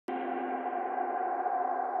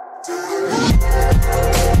Oke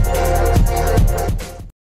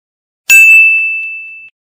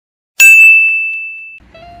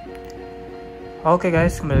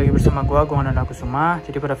guys, kembali lagi bersama gua Nanda Kusuma.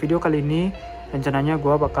 Jadi pada video kali ini rencananya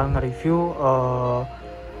gua bakal nge-review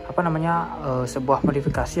sebuah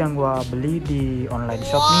modifikasi yang gua beli di online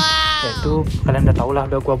shop nih. Yaitu kalian udah tau lah,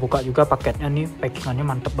 udah gua buka juga paketnya nih, packingannya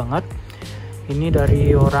mantep banget. Ini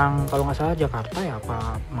dari orang kalau nggak salah Jakarta ya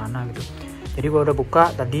apa mana gitu. Jadi gua udah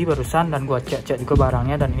buka tadi barusan dan gua cek juga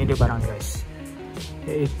barangnya, dan ini dia barang guys.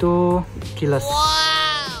 Yaitu keyless.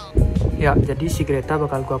 Ya, jadi si Greta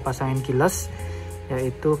bakal gua pasangin keyless,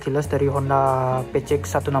 yaitu keyless dari Honda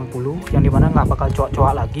PCX160 yang dimana nggak bakal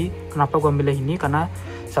coak-coak lagi. Kenapa gua milih ini? Karena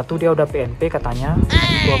satu, dia udah PNP katanya,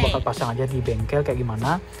 gua bakal pasang aja di bengkel kayak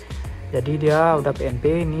gimana. Jadi dia udah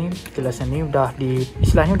PNP, ini keyless ini udah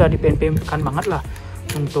istilahnya udah di PNP kan banget lah.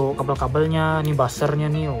 Untuk kabel-kabelnya, ini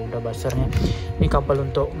buzzernya nih, udah buzzernya. Ini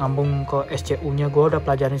kabel untuk ngambung ke SCU nya gua udah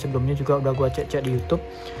pelajarin sebelumnya juga, udah gua cek-cek di YouTube.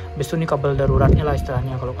 Besok ini kabel daruratnya lah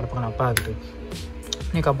istilahnya kalau kenapa gitu.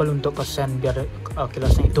 Ini kabel untuk kesen biar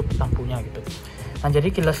keylessnya hidup lampunya gitu. Nah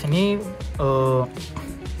jadi keyless ini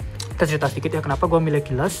kita cerita sedikit ya kenapa gue milih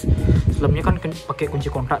keyless. Sebelumnya kan pakai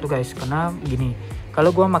kunci kontak tuh guys, karena gini,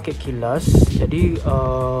 kalau gue pakai keyless jadi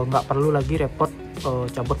nggak perlu lagi repot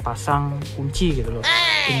cabut pasang kunci gitu loh.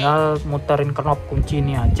 Tinggal muterin knob kunci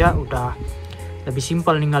ini aja udah lebih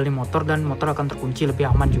simpel, tinggal di motor dan motor akan terkunci, lebih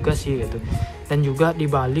aman juga sih gitu. Dan juga di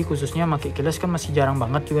Bali khususnya pakai keyless kan masih jarang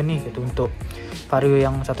banget juga nih gitu, untuk Vario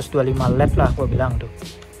yang 125 LED lah gue bilang tuh.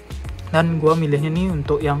 Dan gue milihnya nih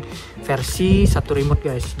untuk yang versi satu remote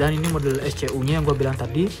guys, dan ini model SCU nya yang gue bilang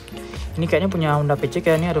tadi. Ini kayaknya punya Honda PC,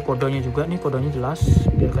 kayak ini ada kodenya juga nih, kodenya jelas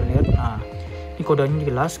biar kalian lihat. Nah ini kodenya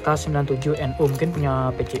jelas K97NO, mungkin punya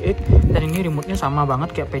PCX, dan ini remote nya sama banget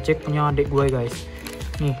kayak PCX punya adik gue guys.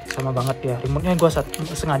 Nih sama banget ya, remote-nya gue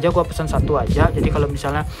sengaja gue pesan satu aja. Jadi kalau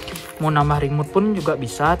misalnya mau nambah remote pun juga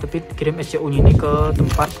bisa, tapi kirim SCU-nya ini ke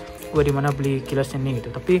tempat gue dimana beli keyless ini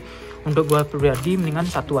gitu. Tapi untuk gue pribadi mendingan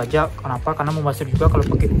satu aja. Kenapa? Karena mau basir juga kalau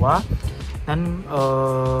pakai dua. Dan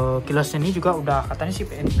keyless ini juga udah katanya sih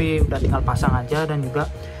PNP, udah tinggal pasang aja, dan juga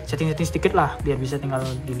setting-setting sedikit lah biar bisa tinggal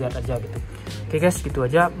dilihat aja gitu. Oke guys, gitu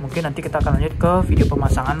aja. Mungkin nanti kita akan lanjut ke video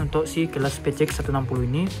pemasangan untuk si keyless PCX160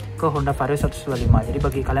 ini ke Honda Vario 125. Jadi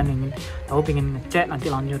bagi kalian yang ingin tahu, pengen ngecek, nanti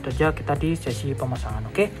lanjut aja kita di sesi pemasangan.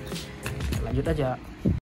 Oke, lanjut aja.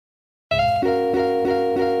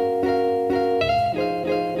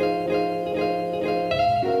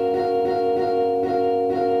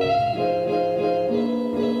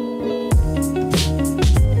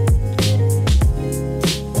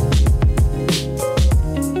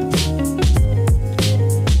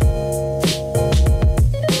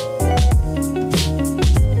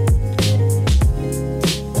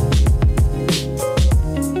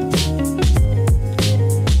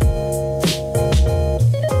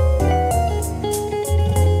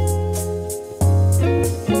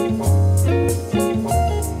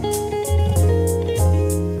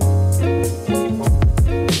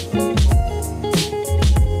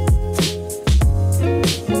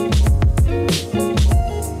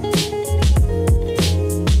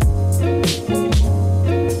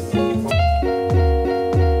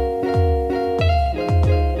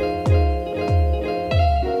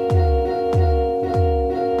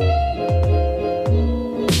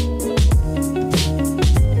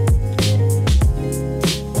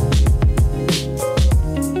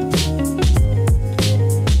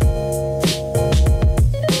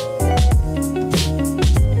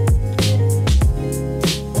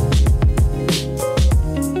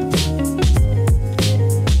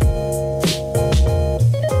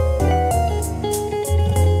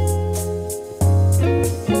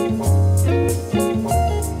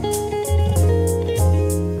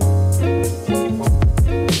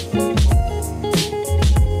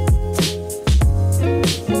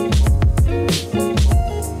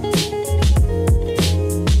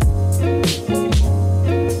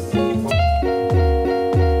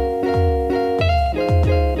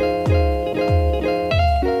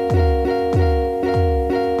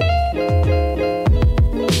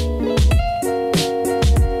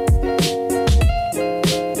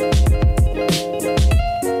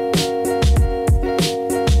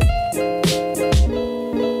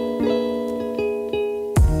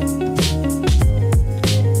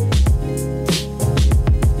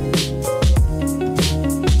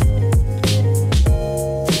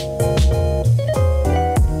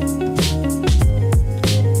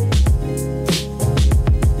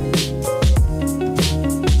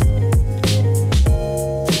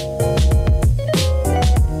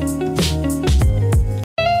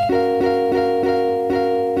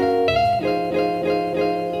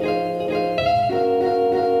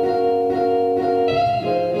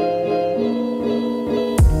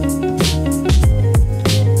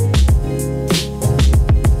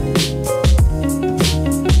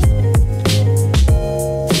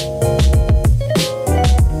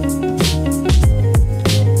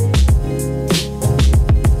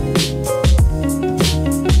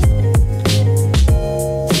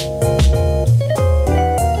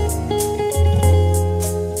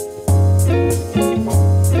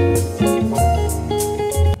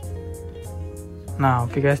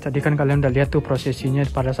 Oke guys, tadi kan kalian udah lihat tuh prosesinya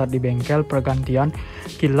pada saat di bengkel, pergantian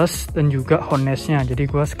keyless dan juga harnessnya. Jadi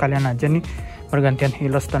gua sekalian aja nih pergantian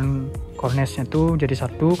keyless dan harnessnya tuh jadi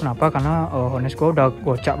satu. Kenapa? Karena harness gua udah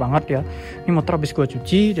gocak banget ya. Ini motor habis gua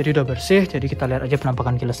cuci jadi udah bersih. Jadi kita lihat aja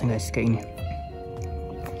penampakan keylessnya guys, kayak ini.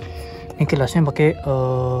 Ini keylessnya pakai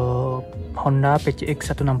Honda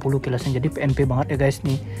PCX160 keylessnya, jadi PNP banget ya guys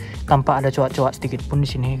nih, tanpa ada coak-coak sedikit pun di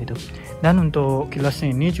sini gitu. Dan untuk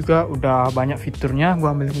keylessnya ini juga udah banyak fiturnya.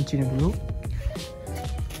 Gua ambil kuncinya dulu.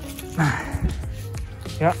 Nah,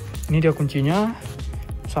 ya ini dia kuncinya,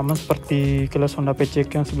 sama seperti keyless Honda PCX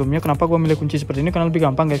yang sebelumnya. Kenapa gua milih kunci seperti ini? Karena lebih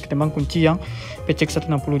gampang guys ketimbang kunci yang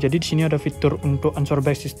PCX160. Jadi di sini ada fitur untuk answer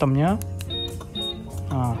back sistemnya.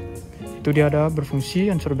 Nah, itu dia ada berfungsi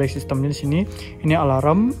answer back sistemnya di sini. Ini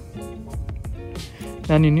alarm.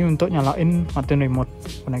 Dan ini untuk nyalain matiin remote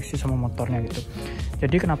koneksi sama motornya gitu.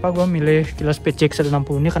 Jadi kenapa gue milih keyless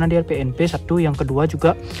PCX160 ini? Karena dia PNP satu, yang kedua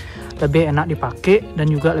juga lebih enak dipakai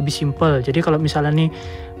dan juga lebih simple. Jadi kalau misalnya nih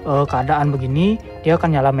keadaan begini, dia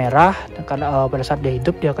akan nyala merah, dan pada saat dia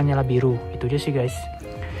hidup dia akan nyala biru. Itu aja sih guys.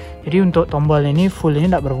 Jadi untuk tombol ini full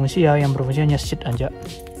ini tidak berfungsi ya, yang berfungsi hanya seat aja.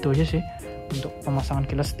 Itu aja sih untuk pemasangan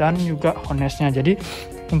keyless dan juga harnessnya. Jadi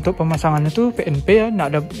untuk pemasangannya tuh PNP ya, tidak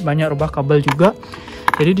ada banyak rubah kabel juga.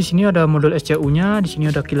 Jadi di sini ada modul SCU-nya, di sini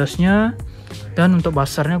ada keyless-nya, dan untuk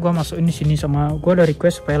basarnya gua masukin di sini, sama gua ada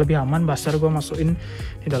request supaya lebih aman basar gua masukin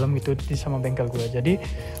di dalam gitu sama bengkel gua. Jadi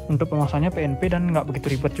untuk pemasangannya PNP dan nggak begitu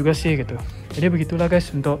ribet juga sih gitu. Jadi begitulah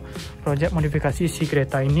guys untuk project modifikasi si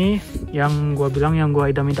kereta ini yang gua bilang, yang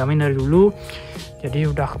gua idam-idamin dari dulu. Jadi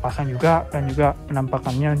udah kepasang juga dan juga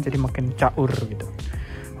penampakannya jadi makin caur gitu.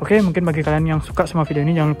 Oke, mungkin bagi kalian yang suka sama video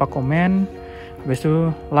ini jangan lupa komen. Habis itu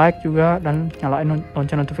like juga dan nyalain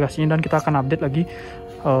lonceng notifikasinya, dan kita akan update lagi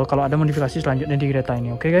kalau ada modifikasi selanjutnya di kereta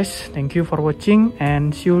ini. Oke guys, thank you for watching and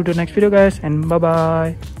see you the next video guys, and bye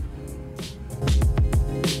bye.